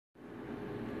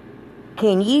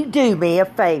Can you do me a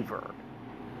favor?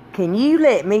 Can you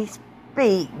let me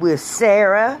speak with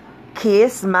Sarah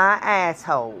Kiss My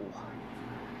Asshole?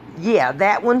 Yeah,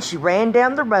 that one. She ran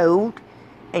down the road,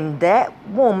 and that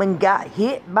woman got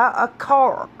hit by a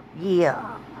car.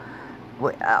 Yeah.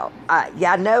 Well,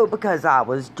 I know because I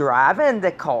was driving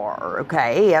the car,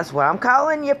 okay? That's what I'm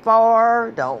calling you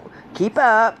for. Don't. Keep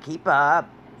up.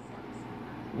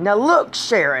 Now look,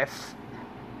 Sheriff.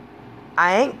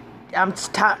 I'm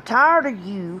tired of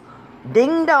you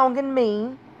ding-donging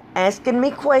me, asking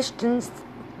me questions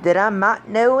that I might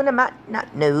know and I might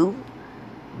not know.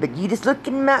 But you just look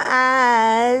in my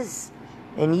eyes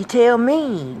and you tell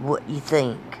me what you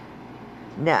think.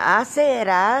 Now, I said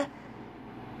I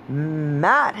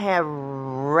might have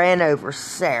ran over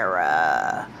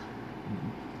Sarah.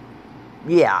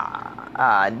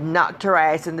 Yeah, knocked her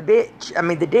ass in the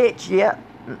ditch, yep.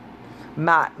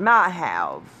 Might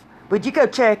have. Would you go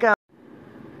check on?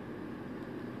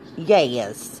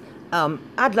 Yes.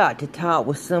 I'd like to talk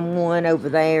with someone over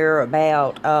there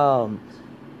about,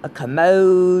 a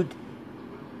commode.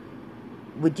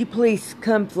 Would you please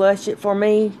come flush it for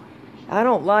me? I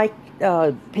don't like,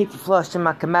 people flushing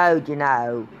my commode, you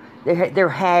know. They're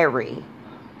hairy.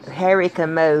 Hairy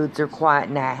commodes are quite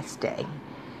nasty.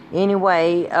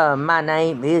 Anyway, my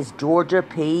name is Georgia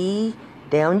P.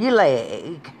 Down your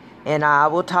leg. And I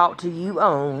will talk to you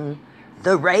on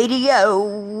the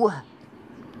radio.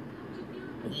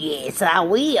 Yes, I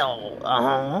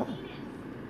will.